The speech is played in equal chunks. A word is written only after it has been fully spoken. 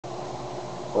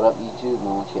What up, YouTube?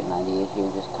 Mojo98 here,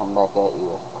 just come back at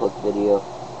you with a quick video.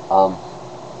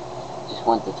 Just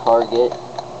went to Target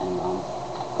and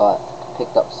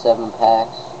picked up 7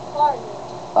 packs.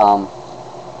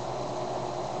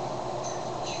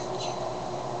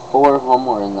 Four of them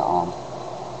were in the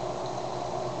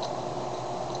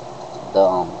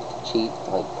cheap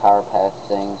like power pack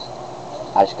things.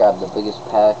 I just grabbed the biggest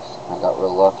packs. I got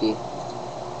real lucky,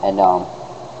 and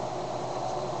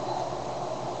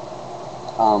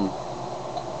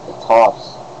the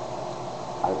tops,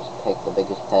 I just picked the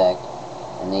biggest pack,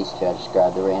 and these two I just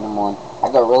grabbed a random one. I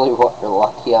got really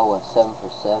lucky. I went 7 for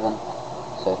 7.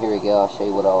 So here we go. I'll show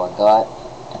you what all I got.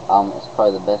 It's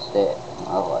probably the best day of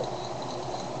my life.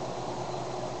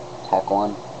 Pack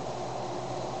 1.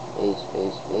 Base.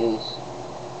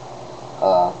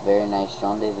 Very nice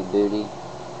John David booty.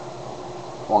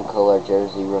 1 color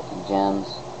jersey, rookie gems,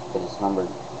 but it's numbered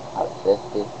out of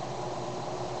 50.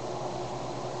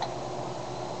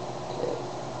 Okay.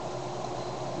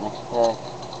 Next pack.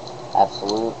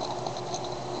 Absolute.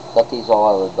 Got these all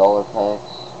out of the dollar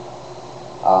packs.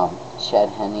 Chad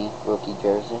Henne rookie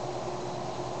jersey.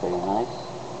 Pretty nice.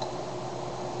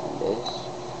 And base.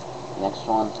 Next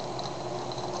one.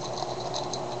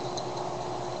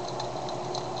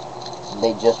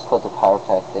 They just put the power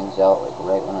pack things out like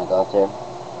right when I got there.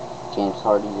 James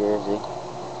Harden jersey.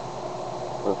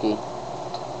 Rookie.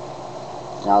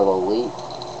 Now the elite.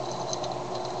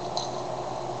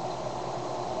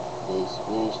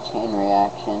 Base chain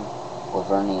reaction.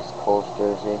 Lavernius Coles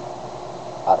jersey.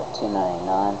 Out of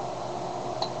 $2.99.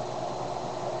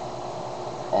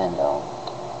 And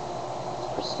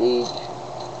Prestige.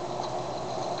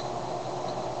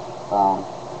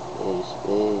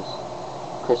 Base.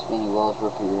 Chris Wells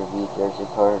rookie review jersey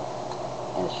card,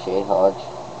 and a Shea Hodge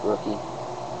rookie.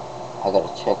 I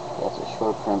gotta check if that's a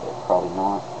short print, but probably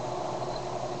not.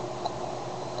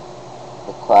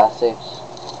 The classics.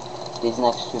 These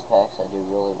next 2 packs I do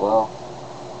really well.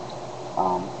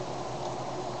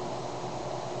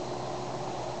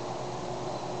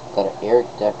 Got an Eric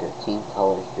Decker Team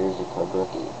Colors jersey card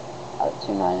rookie out of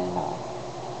 $2.99.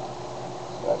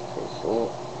 So that's pretty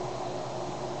sweet.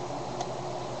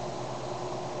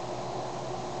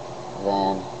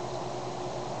 Then,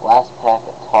 last pack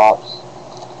of tops,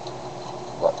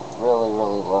 got really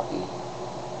lucky.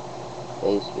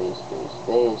 Base.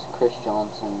 Chris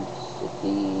Johnson,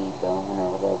 City, Bowman,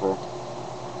 or whatever.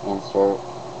 Insert.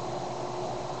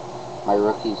 My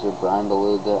rookies are Brian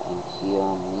Beluga and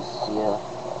Keo Misia,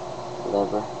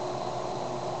 whatever.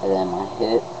 And then my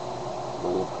hit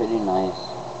was a pretty nice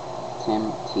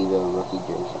Tim Tebow rookie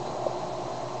jersey.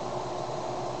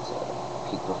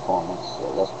 Peak performance, so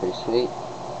that's pretty sweet.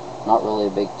 Not really a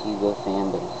big tebow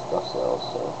fan, but his stuff sells,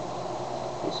 so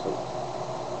pretty sweet.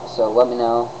 So let me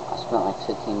know. I spent like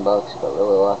 $15, got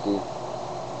really lucky,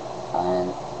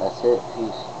 and that's it.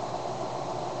 Peace.